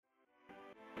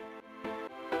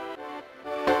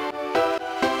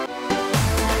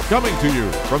Coming to you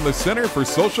from the Center for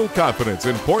Social Confidence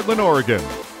in Portland, Oregon.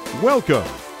 Welcome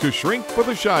to Shrink for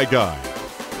the Shy Guy,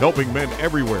 helping men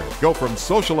everywhere go from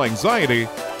social anxiety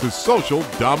to social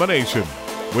domination.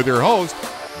 With your host,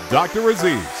 Dr.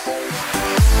 Aziz.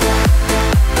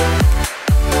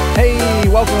 Hey,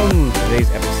 welcome to today's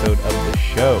episode of the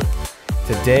show.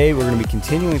 Today, we're going to be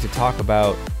continuing to talk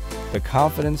about the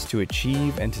confidence to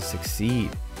achieve and to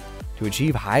succeed, to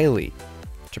achieve highly,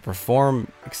 to perform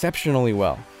exceptionally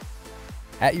well,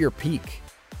 at your peak,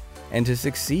 and to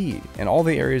succeed in all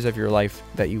the areas of your life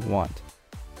that you want.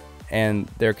 And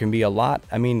there can be a lot,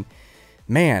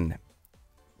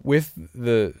 with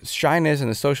the shyness and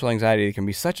the social anxiety, there can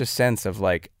be such a sense of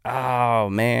like,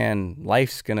 oh man,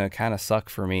 life's gonna kind of suck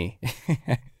for me.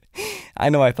 I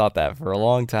know I thought that for a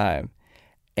long time.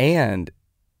 And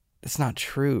it's not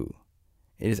true.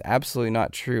 It is absolutely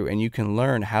not true. And you can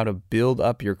learn how to build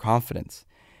up your confidence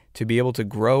to be able to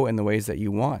grow in the ways that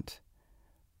you want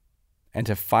and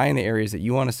to find the areas that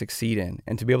you want to succeed in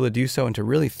and to be able to do so and to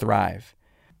really thrive.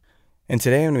 And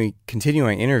today I'm going to be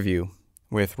continuing my interview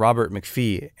with Robert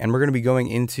McPhee, and we're going to be going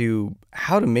into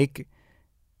how to make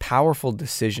powerful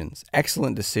decisions,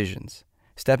 excellent decisions,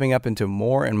 stepping up into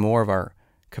more and more of our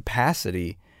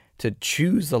capacity to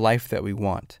choose the life that we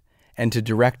want and to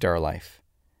direct our life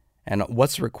and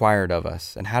what's required of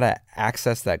us and how to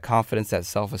access that confidence, that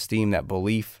self-esteem, that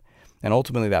belief, and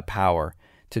ultimately that power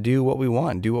to do what we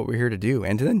want, do what we're here to do,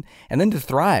 and then to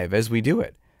thrive as we do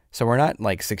it. So we're not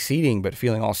like succeeding but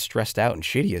feeling all stressed out and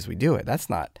shitty as we do it. That's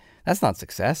not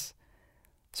success.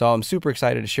 So I'm super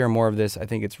excited to share more of this. I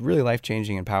think it's really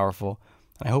life-changing and powerful,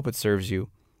 and I hope it serves you.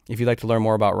 If you'd like to learn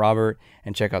more about Robert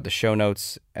and check out the show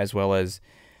notes, as well as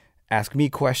ask me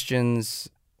questions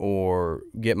or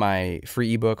get my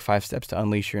free ebook, 5 Steps to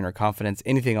Unleash Your Inner Confidence,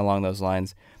 anything along those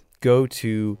lines, go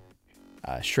to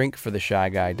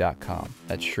shrinkfortheshyguy.com.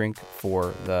 That's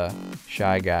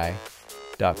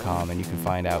shrinkfortheshyguy.com, and you can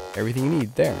find out everything you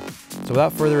need there. So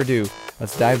without further ado,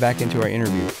 let's dive back into our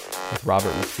interview with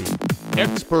Robert McPhee.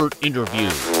 Expert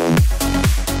interview.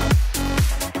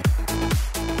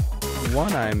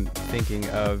 One I'm thinking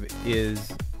of is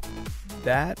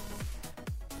that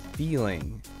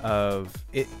feeling of,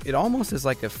 it almost is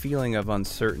like a feeling of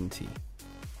uncertainty.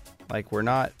 Like we're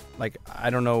not, like I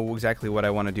don't know exactly what I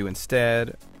want to do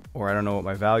instead, or I don't know what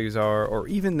my values are, or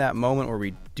even that moment where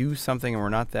we do something and we're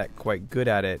not that quite good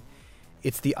at it.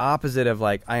 It's the opposite of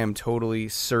like, I am totally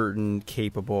certain,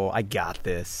 capable, I got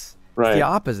this. Right. It's the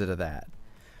opposite of that.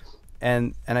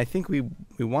 And I think we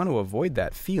want to avoid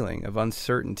that feeling of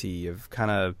uncertainty, of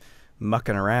kind of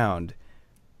mucking around.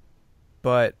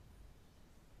 But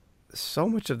so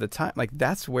much of the time, like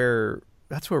that's where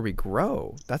we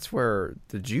grow. That's where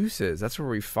the juice is. That's where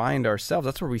we find ourselves.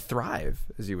 That's where we thrive,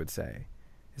 as you would say.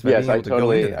 Yes, I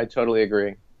totally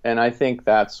agree. And I think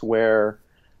that's where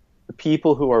the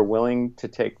people who are willing to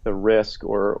take the risk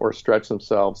or stretch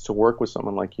themselves to work with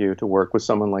someone like you, to work with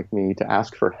someone like me, to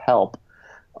ask for help,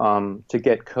 to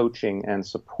get coaching and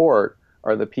support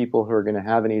are the people who are going to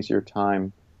have an easier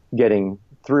time getting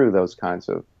through those kinds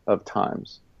of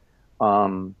times.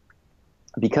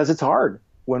 Because it's hard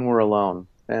when we're alone.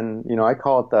 And, you know, I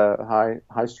call it the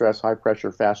high stress, high pressure,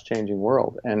 fast changing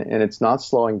world. And it's not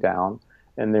slowing down.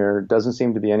 And there doesn't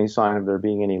seem to be any sign of there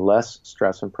being any less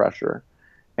stress and pressure.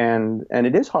 And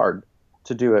it is hard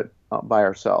to do it by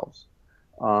ourselves.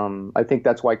 I think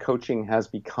that's why coaching has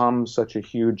become such a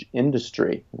huge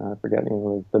industry. I forget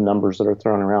the numbers that are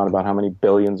thrown around about how many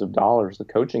billions of dollars the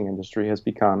coaching industry has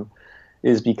become,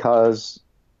 is because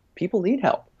people need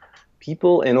help.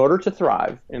 People, in order to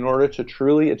thrive, in order to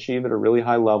truly achieve at a really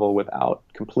high level without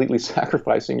completely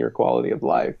sacrificing your quality of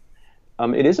life,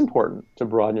 it is important to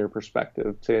broaden your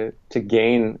perspective, to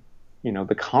gain,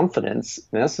 the confidence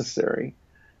necessary.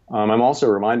 I'm also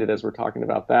reminded, as we're talking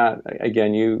about that,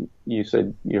 again, you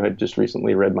said you had just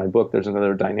recently read my book. There's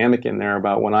another dynamic in there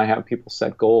about when I have people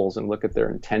set goals and look at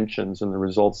their intentions and the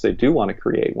results they do want to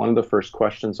create. One of the first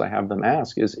questions I have them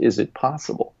ask is it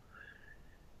possible?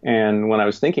 And when I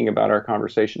was thinking about our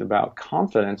conversation about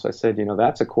confidence, I said,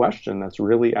 that's a question that's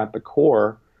really at the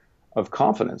core of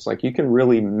confidence. Like you can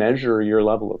really measure your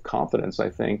level of confidence, I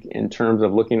think, in terms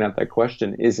of looking at that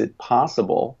question, is it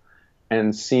possible?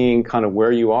 And seeing kind of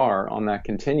where you are on that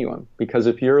continuum. Because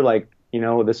if you're like,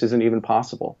 this isn't even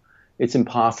possible. It's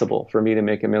impossible for me to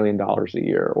make $1 million a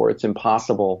year, or it's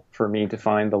impossible for me to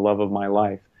find the love of my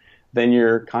life, then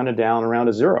you're kind of down around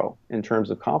a zero in terms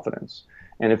of confidence.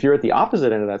 And if you're at the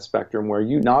opposite end of that spectrum, where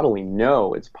you not only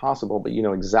know it's possible, but you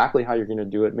know exactly how you're going to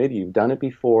do it, maybe you've done it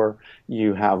before,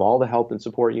 you have all the help and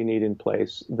support you need in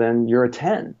place, then you're a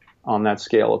 10 on that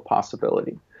scale of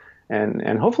possibility.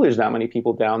 And hopefully there's not many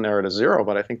people down there at a zero,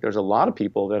 but I think there's a lot of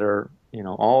people that are,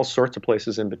 all sorts of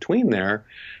places in between there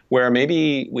where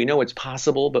maybe we know it's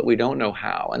possible, but we don't know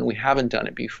how, and we haven't done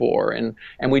it before, and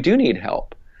we do need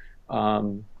help.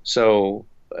 So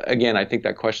again, I think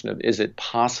that question of is it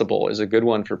possible is a good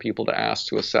one for people to ask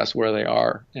to assess where they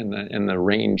are in the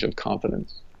range of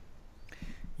confidence.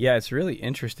 Yeah, it's really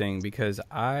interesting because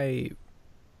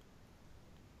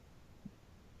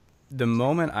the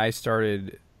moment I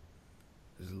started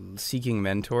seeking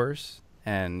mentors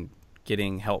and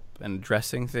getting help and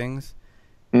addressing things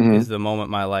is the moment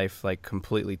my life like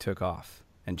completely took off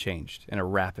and changed in a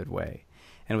rapid way.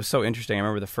 And it was so interesting. I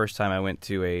remember the first time I went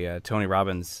to a Tony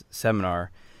Robbins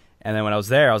seminar, and then when I was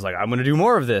there, I was like, I'm going to do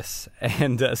more of this,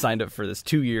 and signed up for this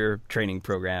 2-year training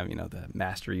program, the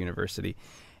Master University.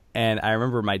 And I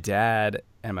remember my dad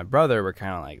and my brother were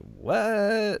kind of like,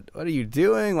 what are you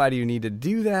doing? Why do you need to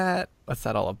do that? What's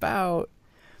that all about?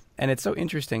 And it's so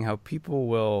interesting how people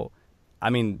will,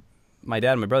 my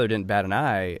dad and my brother didn't bat an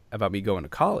eye about me going to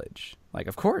college. Like,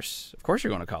 of course you're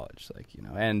going to college. Like,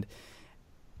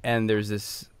 and there's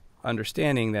this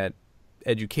understanding that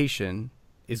education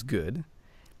is good.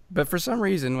 But for some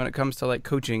reason, when it comes to like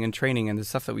coaching and training and the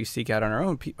stuff that we seek out on our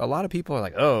own, a lot of people are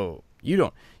like, oh, you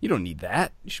don't need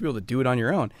that. You should be able to do it on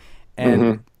your own.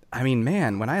 And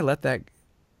man, when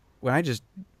I just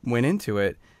went into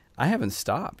it, I haven't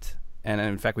stopped. And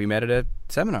in fact, we met at a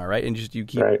seminar, right? And just you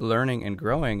keep learning and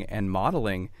growing and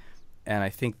modeling. And I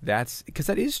think that's because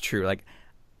that is true. Like,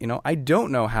 I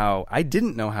didn't know how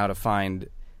to find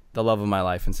the love of my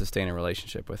life and sustain a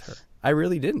relationship with her. I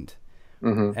really didn't.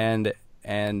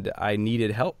 And I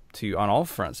needed help on all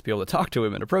fronts, be able to talk to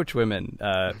women, approach women,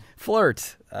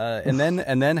 flirt, and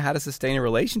then how to sustain a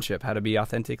relationship, how to be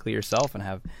authentically yourself and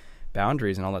have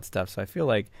boundaries and all that stuff. So I feel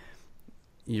like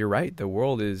you're right. The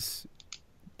world is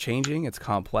changing. It's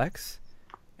complex.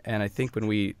 And I think when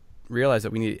we realize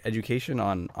that we need education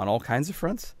on all kinds of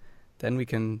fronts, then we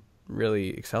can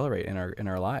really accelerate in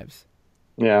our lives.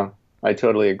 Yeah, I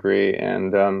totally agree.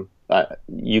 And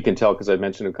you can tell because I've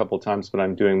mentioned a couple of times, but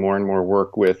I'm doing more and more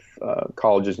work with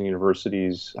colleges and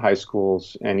universities, high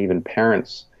schools, and even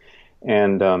parents.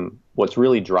 And what's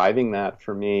really driving that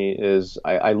for me is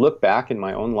I look back in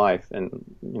my own life, and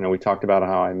we talked about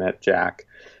how I met Jack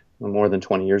more than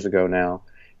 20 years ago now,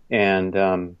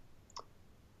 and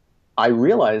I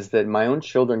realized that my own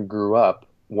children grew up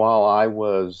while I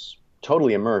was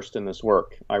totally immersed in this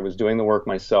work. I was doing the work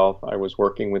myself. I was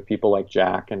working with people like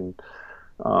Jack and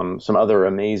some other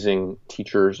amazing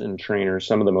teachers and trainers,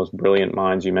 some of the most brilliant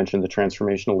minds. You mentioned the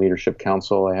Transformational Leadership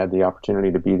Council. I had the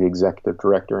opportunity to be the executive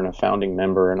director and a founding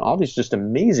member, and all these just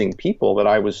amazing people that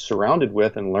I was surrounded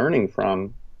with and learning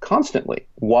from constantly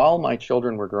while my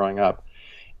children were growing up.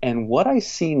 And what I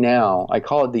see now, I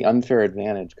call it the unfair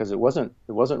advantage because it wasn't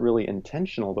really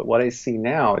intentional, but what I see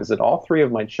now is that all three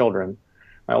of my children,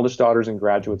 my oldest daughter's in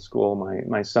graduate school,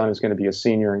 my son is going to be a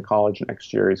senior in college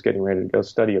next year, he's getting ready to go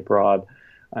study abroad,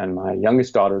 and my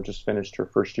youngest daughter just finished her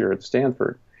first year at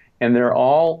Stanford. And they're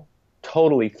all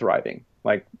totally thriving.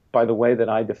 Like, by the way that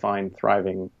I define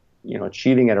thriving,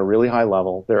 achieving at a really high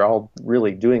level, they're all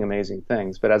really doing amazing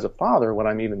things. But as a father, what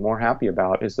I'm even more happy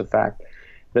about is the fact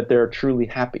that they're truly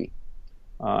happy.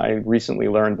 I recently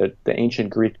learned that the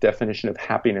ancient Greek definition of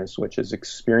happiness, which is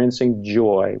experiencing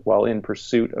joy while in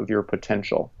pursuit of your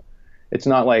potential. It's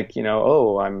not like,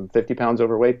 oh, I'm 50 pounds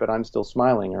overweight, but I'm still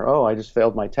smiling, or, oh, I just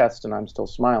failed my test and I'm still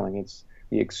smiling. It's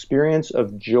the experience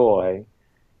of joy.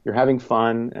 You're having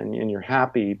fun and you're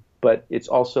happy, but it's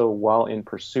also while in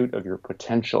pursuit of your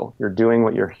potential. You're doing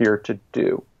what you're here to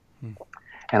do.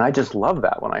 And I just love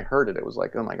that. When I heard it, it was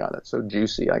like, oh my God, that's so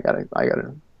juicy. I gotta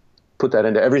put that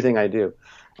into everything I do.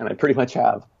 And I pretty much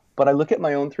have. But I look at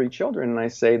my own three children and I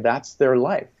say, that's their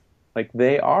life. Like,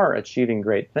 they are achieving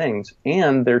great things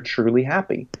and they're truly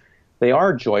happy. They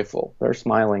are joyful. They're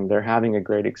smiling. They're having a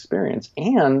great experience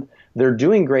and they're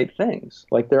doing great things.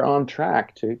 Like, they're on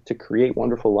track to create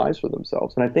wonderful lives for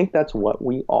themselves. And I think that's what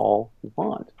we all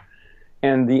want.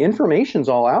 And the information's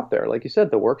all out there. Like you said,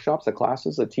 the workshops, the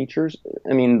classes, the teachers,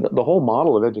 the whole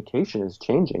model of education is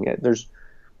changing.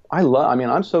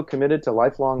 I'm so committed to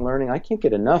lifelong learning. I can't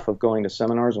get enough of going to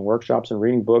seminars and workshops and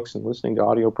reading books and listening to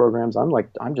audio programs. I'm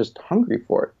just hungry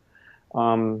for it.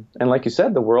 And like you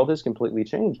said, the world has completely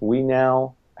changed. We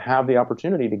now have the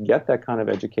opportunity to get that kind of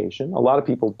education. A lot of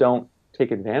people don't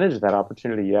take advantage of that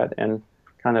opportunity yet and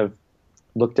kind of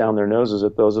look down their noses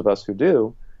at those of us who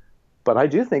do. But I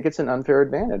do think it's an unfair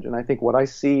advantage. And I think what I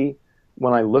see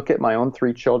when I look at my own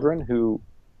three children who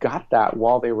got that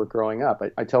while they were growing up,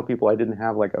 I tell people I didn't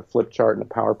have like a flip chart and a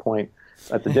PowerPoint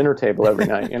at the dinner table every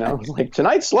night. It's like,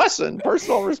 tonight's lesson,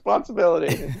 personal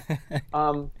responsibility.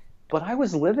 But I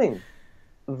was living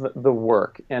the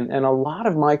work, and a lot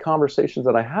of my conversations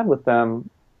that I had with them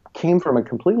came from a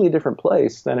completely different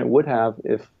place than it would have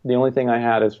if the only thing I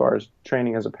had as far as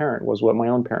training as a parent was what my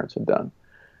own parents had done.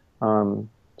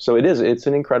 So it's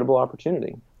an incredible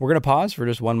opportunity. We're going to pause for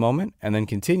just one moment and then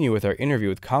continue with our interview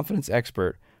with confidence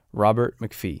expert Robert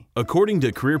McPhee. According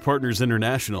to Career Partners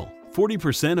International,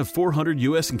 40% of 400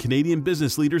 U.S. and Canadian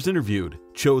business leaders interviewed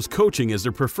chose coaching as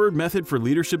their preferred method for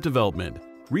leadership development.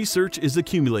 Research is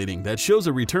accumulating that shows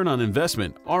a return on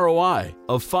investment, ROI,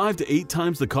 of 5 to 8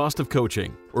 times the cost of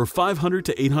coaching, or 500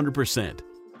 to 800%.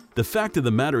 The fact of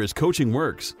the matter is coaching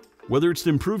works. Whether it's to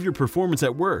improve your performance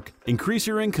at work, increase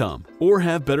your income, or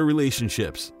have better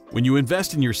relationships. When you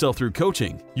invest in yourself through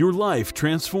coaching, your life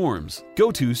transforms.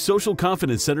 Go to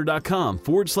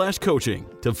socialconfidencecenter.com/coaching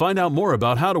to find out more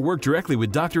about how to work directly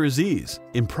with Dr. Aziz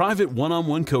in private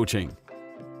one-on-one coaching.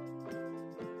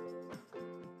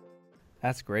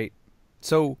 That's great.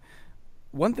 So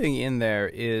one thing in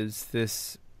there is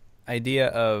this idea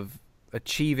of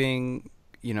achieving,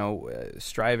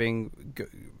 striving,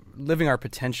 living our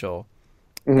potential.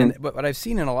 And what I've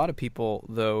seen in a lot of people,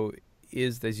 though,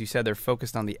 is, as you said, they're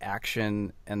focused on the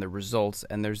action and the results.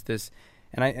 And there's this,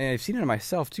 and I've seen it in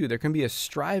myself too, there can be a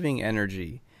striving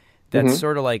energy that's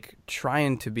sort of like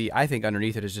trying to be, I think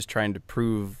underneath it is just trying to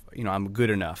prove, I'm good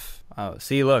enough.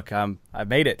 See, look, I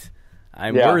made it.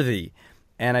 I'm worthy.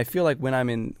 And I feel like when I'm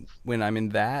in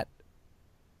that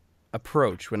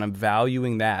approach, when I'm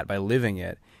valuing that by living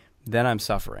it, then I'm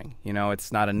suffering.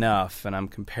 It's not enough, and I'm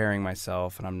comparing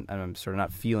myself, and I'm sort of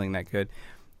not feeling that good.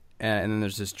 And then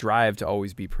there's this drive to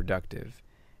always be productive.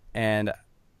 And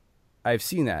I've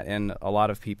seen that in a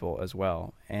lot of people as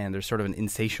well. And there's sort of an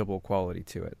insatiable quality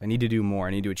to it. I need to do more.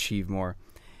 I need to achieve more.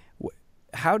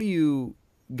 How do you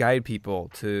guide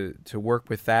people to work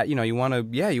with that? You want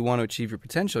to achieve your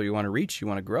potential. You want to reach. You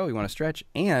want to grow. You want to stretch.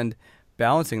 And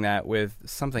balancing that with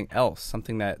something else,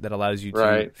 something that allows you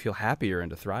to feel happier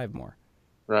and to thrive more.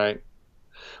 Right.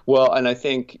 Well, and I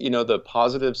think, the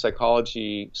positive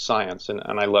psychology science, and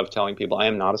I love telling people I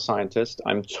am not a scientist.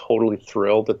 I'm totally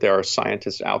thrilled that there are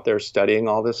scientists out there studying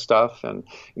all this stuff and,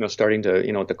 starting to,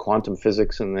 the quantum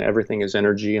physics and everything is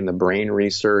energy and the brain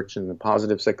research and the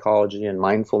positive psychology and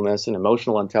mindfulness and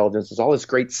emotional intelligence. There's all this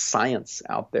great science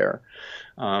out there,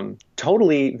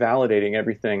 totally validating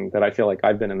everything that I feel like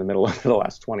I've been in the middle of for the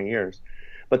last 20 years.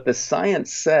 But the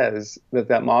science says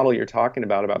that model you're talking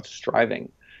about striving,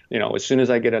 as soon as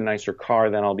I get a nicer car,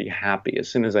 then I'll be happy. As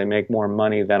soon as I make more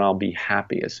money, then I'll be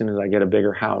happy. As soon as I get a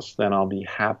bigger house, then I'll be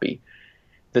happy.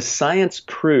 The science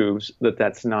proves that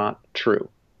that's not true,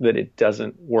 that it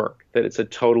doesn't work, that it's a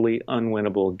totally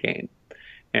unwinnable game.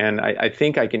 And I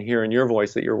think I can hear in your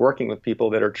voice that you're working with people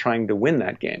that are trying to win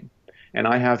that game. And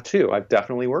I have too. I've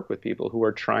definitely worked with people who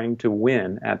are trying to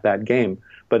win at that game.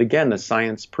 But again, the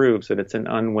science proves that it's an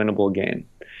unwinnable game.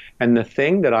 And the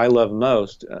thing that I love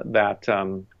most, that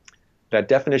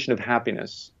definition of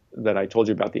happiness that I told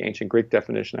you about, the ancient Greek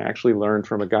definition, I actually learned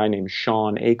from a guy named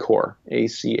Shawn Achor,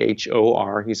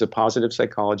 Achor. He's a positive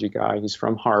psychology guy. He's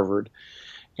from Harvard.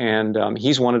 And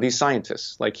he's one of these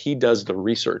scientists. Like, he does the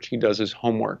research. He does his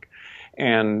homework.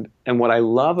 And what I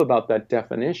love about that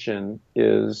definition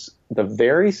is the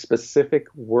very specific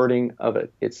wording of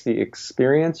it. It's the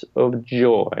experience of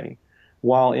joy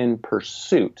while in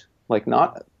pursuit, like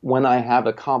not when I have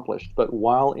accomplished, but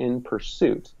while in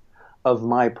pursuit of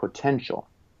my potential.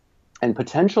 And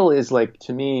potential is, like,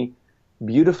 to me,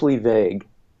 beautifully vague.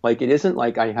 Like, it isn't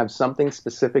like I have something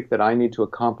specific that I need to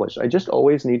accomplish. I just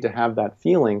always need to have that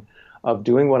feeling of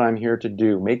doing what I'm here to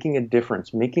do, making a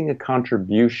difference, making a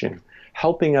contribution,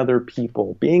 helping other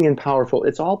people, being powerful.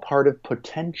 It's all part of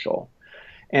potential.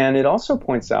 And it also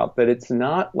points out that it's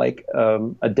not like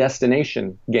a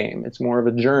destination game. It's more of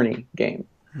a journey game.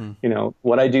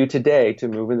 What I do today to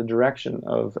move in the direction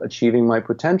of achieving my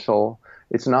potential,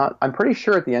 it's not, I'm pretty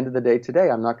sure at the end of the day today,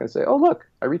 I'm not going to say, oh, look,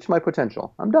 I reached my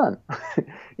potential. I'm done.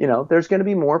 There's going to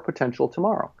be more potential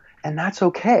tomorrow. And that's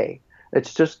okay.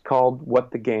 It's just called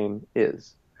what the game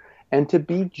is. And to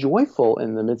be joyful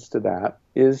in the midst of that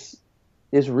is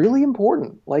really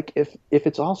important. Like, if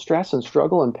it's all stress and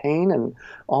struggle and pain and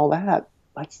all that,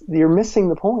 you're missing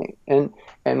the point. And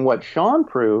what Shawn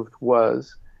proved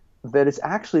was that it's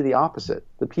actually the opposite.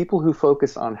 The people who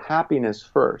focus on happiness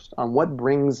first, on what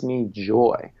brings me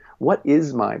joy, what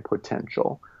is my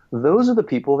potential, those are the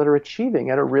people that are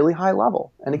achieving at a really high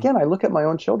level. And again, I look at my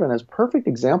own children as perfect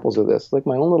examples of this, like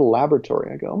my own little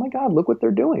laboratory. I go, oh my God, look what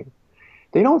they're doing.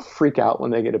 They don't freak out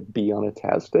when they get a B on a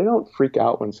test. They don't freak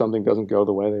out when something doesn't go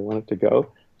the way they want it to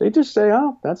go. They just say,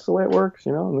 oh, that's the way it works,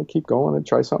 and they keep going and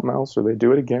try something else, or they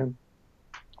do it again,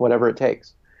 whatever it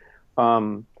takes.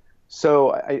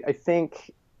 So I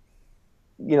think,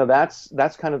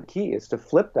 that's kind of the key, is to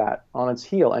flip that on its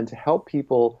heel and to help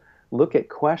people look at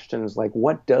questions like,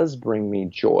 what does bring me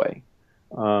joy?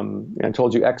 I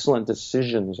told you excellent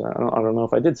decisions. I don't know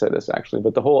if I did say this actually,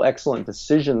 but the whole excellent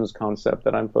decisions concept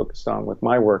that I'm focused on with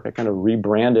my work, I kind of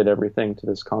rebranded everything to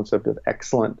this concept of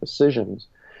excellent decisions.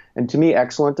 And to me,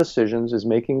 excellent decisions is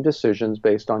making decisions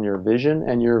based on your vision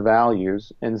and your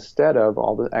values instead of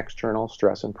all the external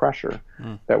stress and pressure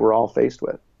that we're all faced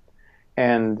with.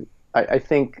 And I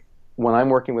think when I'm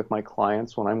working with my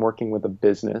clients, when I'm working with a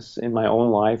business, in my own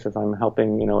life, if I'm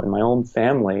helping, in my own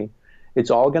family,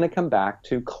 it's all going to come back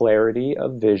to clarity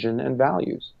of vision and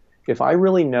values. If I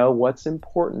really know what's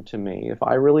important to me, if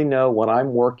I really know what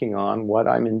I'm working on, what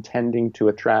I'm intending to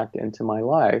attract into my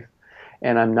life,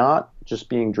 and I'm not just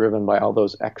being driven by all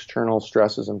those external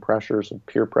stresses and pressures of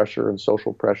peer pressure and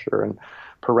social pressure and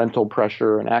parental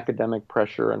pressure and academic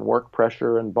pressure and work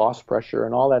pressure and boss pressure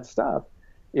and all that stuff,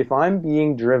 if I'm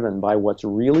being driven by what's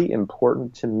really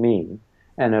important to me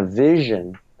and a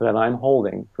vision that I'm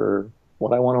holding for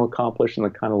what I want to accomplish and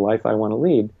the kind of life I want to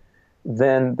lead,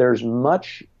 then there's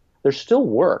still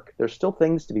work, there's still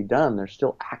things to be done, there's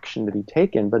still action to be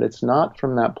taken, but it's not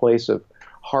from that place of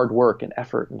hard work and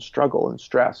effort and struggle and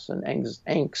stress and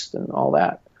angst and all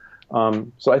that.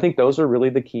 So I think those are really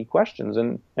the key questions.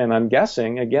 And I'm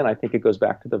guessing, again, I think it goes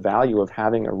back to the value of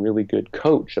having a really good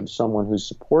coach, of someone who's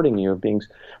supporting you, of being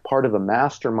part of a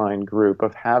mastermind group,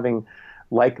 of having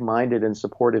like-minded and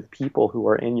supportive people who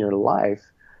are in your life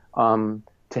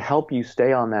to help you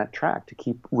stay on that track, to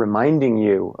keep reminding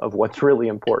you of what's really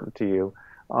important to you,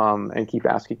 and keep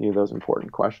asking you those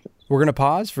important questions. We're going to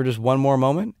pause for just one more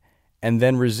moment and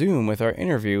then resume with our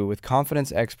interview with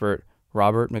confidence expert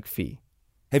Robert McPhee.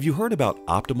 Have you heard about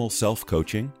optimal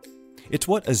self-coaching? It's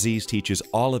what Aziz teaches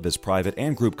all of his private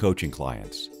and group coaching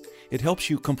clients. It helps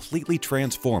you completely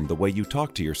transform the way you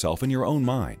talk to yourself in your own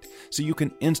mind, so you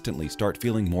can instantly start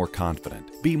feeling more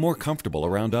confident, be more comfortable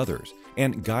around others,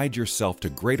 and guide yourself to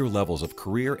greater levels of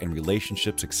career and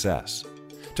relationship success.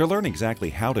 To learn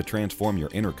exactly how to transform your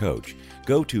inner coach,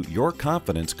 go to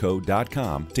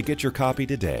yourconfidencecode.com to get your copy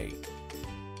today.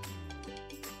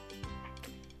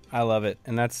 I love it,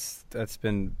 and that's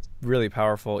been really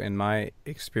powerful in my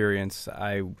experience.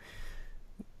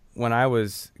 When I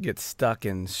get stuck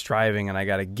in striving and I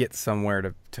got to get somewhere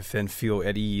to then feel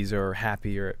at ease or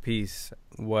happy or at peace,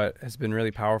 what has been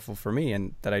really powerful for me,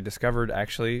 and that I discovered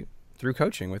actually through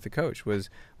coaching with the coach, was,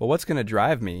 well, what's going to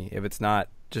drive me if it's not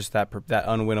just that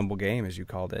unwinnable game, as you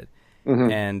called it. Mm-hmm.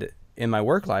 And in my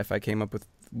work life, I came up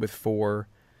with 4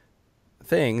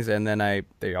 things, and then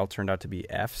they all turned out to be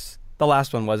Fs. The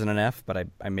last one wasn't an F, but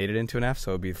I made it into an F,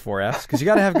 so it would be 4 Fs, because you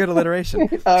got to have good alliteration.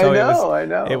 I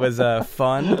know. It was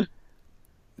fun,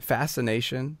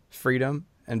 fascination, freedom,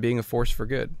 and being a force for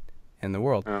good in the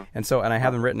world. Oh. And I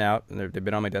have them written out, and they've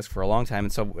been on my desk for a long time.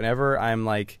 And so whenever I'm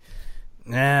like,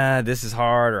 this is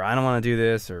hard, or I don't want to do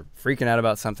this, or freaking out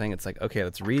about something, it's like, okay,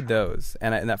 let's read those.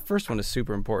 And that first one is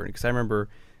super important, because I remember,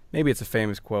 maybe it's a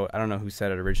famous quote, I don't know who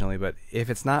said it originally, but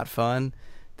if it's not fun,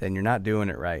 then you're not doing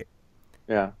it right.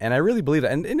 Yeah. And I really believe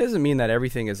that. And it doesn't mean that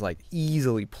everything is like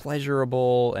easily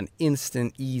pleasurable and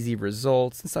instant, easy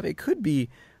results and stuff. It could be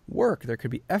work. There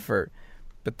could be effort.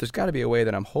 But there's got to be a way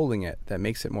that I'm holding it that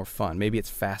makes it more fun. Maybe it's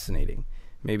fascinating.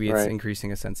 Maybe it's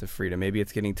increasing a sense of freedom. Maybe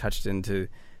it's getting touched into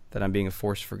that I'm being a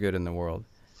force for good in the world.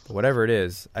 But whatever it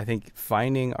is, I think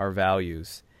finding our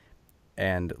values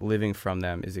and living from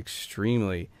them is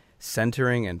extremely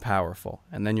centering and powerful.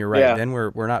 And then you're right. Yeah. Then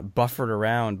we're not buffered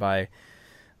around by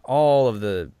all of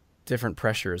the different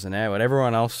pressures and what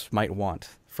everyone else might want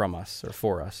from us or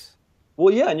for us.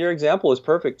 Well, yeah, and your example is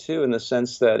perfect, too, in the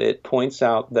sense that it points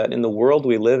out that in the world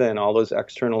we live in, all those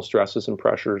external stresses and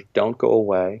pressures don't go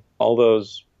away. All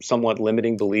those somewhat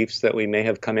limiting beliefs that we may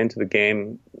have come into the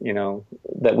game,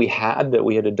 that we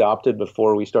had adopted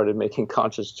before we started making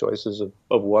conscious choices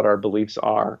of what our beliefs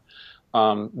are,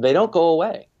 they don't go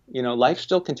away. Life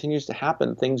still continues to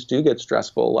happen. Things do get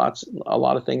stressful. A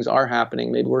lot of things are happening.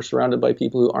 Maybe we're surrounded by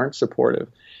people who aren't supportive.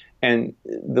 And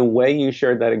the way you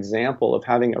shared that example of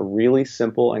having a really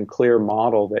simple and clear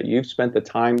model that you've spent the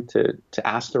time to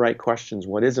ask the right questions.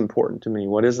 What is important to me?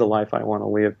 What is the life I want to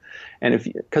live? And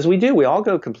because we all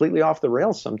go completely off the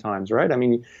rails sometimes, right? I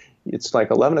mean, it's like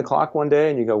 11 o'clock one day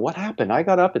and you go, what happened? I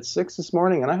got up at 6 this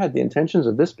morning and I had the intentions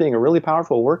of this being a really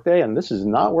powerful work day, and this is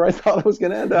not where I thought it was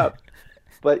going to end up.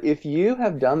 But if you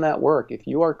have done that work, if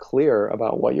you are clear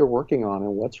about what you're working on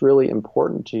and what's really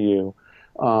important to you,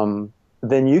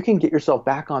 then you can get yourself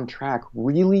back on track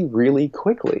really, really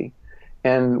quickly.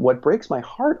 And what breaks my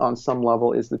heart on some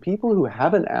level is the people who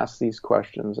haven't asked these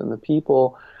questions and the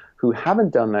people who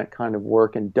haven't done that kind of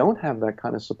work and don't have that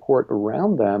kind of support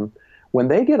around them, when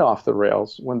they get off the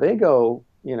rails, when they go,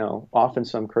 off in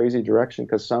some crazy direction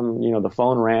because the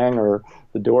phone rang or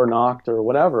the door knocked or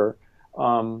whatever,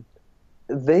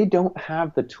 they don't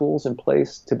have the tools in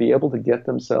place to be able to get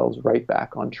themselves right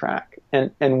back on track.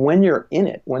 And when you're in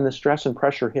it, when the stress and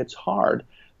pressure hits hard,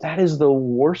 that is the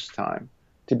worst time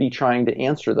to be trying to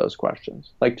answer those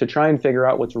questions. Like to try and figure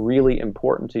out what's really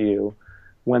important to you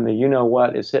when the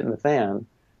you-know-what is hitting the fan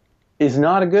is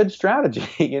not a good strategy.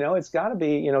 It's got to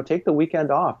be, take the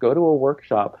weekend off, go to a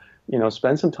workshop,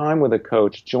 spend some time with a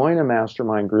coach, join a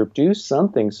mastermind group, do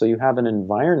something so you have an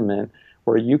environment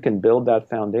where you can build that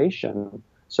foundation.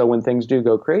 So when things do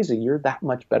go crazy, you're that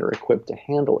much better equipped to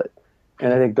handle it.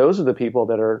 And I think those are the people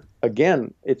that are,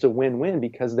 again, it's a win-win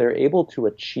because they're able to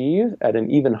achieve at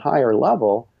an even higher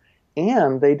level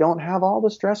and they don't have all the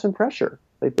stress and pressure.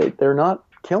 They're not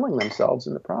killing themselves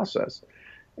in the process.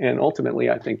 And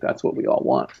ultimately, I think that's what we all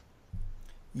want.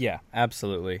 Yeah,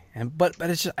 absolutely. But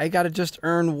it's just, I got to just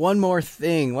earn one more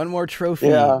thing, one more trophy,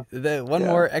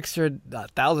 more extra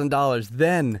 $1,000,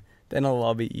 then it'll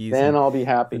all be easy. Then I'll be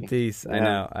happy. Peace. Yeah. I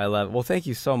know. I love it. Well, thank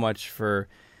you so much for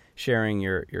sharing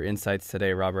your insights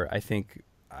today, Robert. I think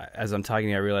as I'm talking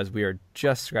to you, I realize we are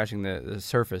just scratching the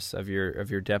surface of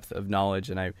your depth of knowledge,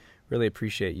 and I really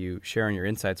appreciate you sharing your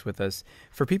insights with us.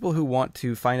 For people who want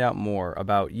to find out more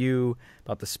about you,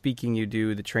 about the speaking you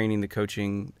do, the training, the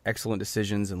coaching, excellent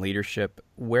decisions, and leadership,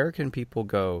 where can people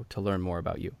go to learn more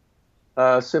about you?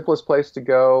 Simplest place to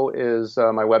go is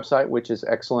my website, which is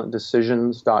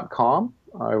excellentdecisions.com.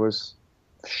 I was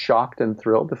shocked and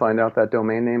thrilled to find out that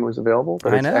domain name was available,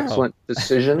 but it's Excellent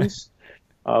Decisions,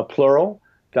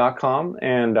 plural.com.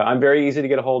 And I'm very easy to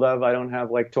get a hold of. I don't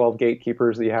have like 12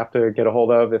 gatekeepers that you have to get a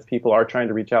hold of. If people are trying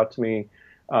to reach out to me,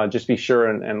 just be sure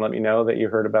and let me know that you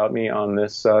heard about me on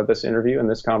this interview and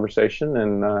this conversation.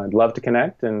 And I'd love to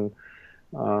connect and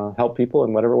help people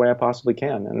in whatever way I possibly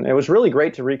can. And it was really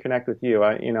great to reconnect with you.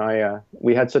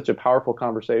 We had such a powerful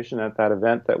conversation at that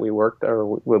event that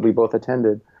we both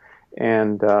attended.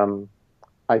 And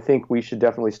I think we should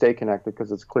definitely stay connected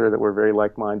because it's clear that we're very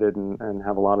like-minded and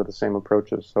have a lot of the same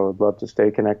approaches. So I'd love to stay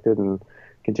connected and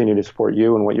continue to support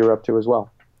you and what you're up to as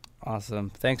well. Awesome.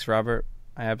 Thanks, Robert.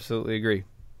 I absolutely agree.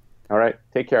 All right.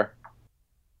 Take care.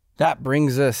 That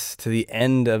brings us to the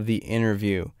end of the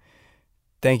interview.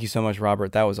 Thank you so much,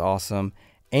 Robert. That was awesome.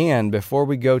 And before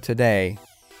we go today,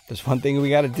 there's one thing we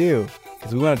got to do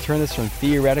because we want to turn this from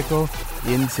theoretical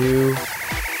into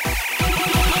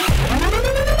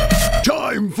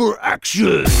time for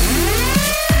action.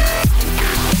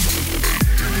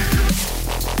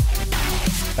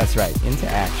 That's right, into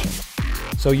action.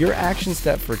 So your action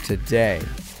step for today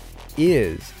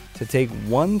is to take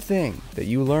one thing that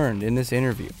you learned in this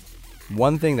interview,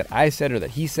 one thing that I said or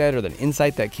that he said or an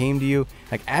insight that came to you.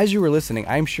 Like as you were listening,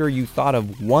 I'm sure you thought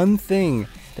of one thing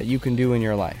that you can do in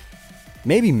your life.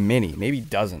 Maybe many, maybe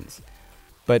dozens.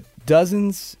 But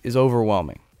dozens is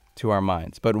overwhelming to our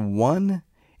minds. But one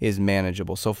is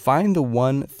manageable. So find the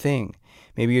one thing.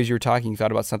 Maybe as you were talking, you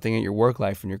thought about something in your work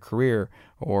life, in your career,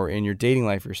 or in your dating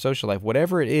life, or your social life,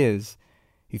 whatever it is,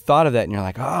 you thought of that and you're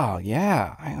like, oh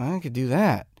yeah, I could do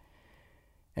that.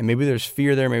 And maybe there's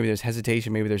fear there, maybe there's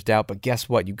hesitation, maybe there's doubt, but guess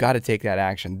what? You got to take that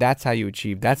action. That's how you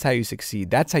achieve. That's how you succeed.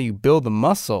 That's how you build the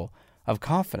muscle of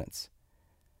confidence.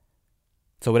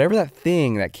 So whatever that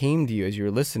thing that came to you as you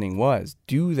were listening was,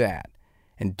 do that.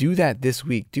 And do that this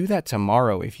week. Do that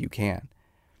tomorrow if you can.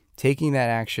 Taking that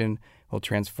action will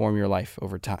transform your life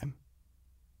over time.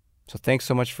 So thanks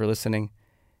so much for listening.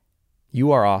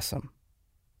 You are awesome.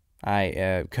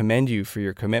 I commend you for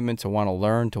your commitment to want to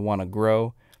learn, to want to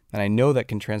grow. And I know that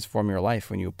can transform your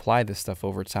life when you apply this stuff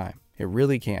over time. It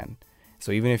really can.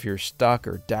 So even if you're stuck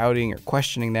or doubting or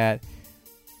questioning that,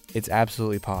 it's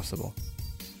absolutely possible.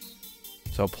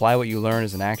 So apply what you learn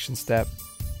as an action step.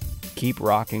 Keep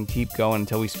rocking, keep going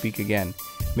until we speak again.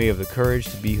 May you have the courage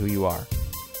to be who you are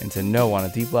and to know on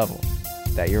a deep level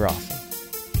that you're awesome.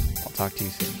 I'll talk to you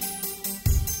soon.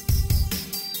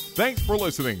 Thanks for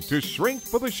listening to Shrink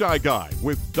for the Shy Guy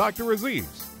with Dr.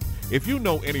 Aziz. If you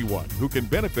know anyone who can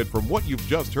benefit from what you've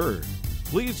just heard,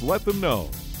 please let them know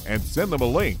and send them a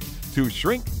link to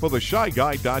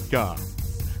shrinkfortheshyguy.com.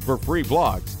 For free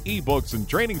blogs, ebooks, and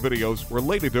training videos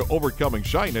related to overcoming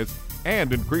shyness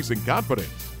and increasing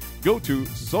confidence, go to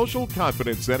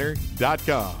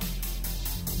socialconfidencecenter.com.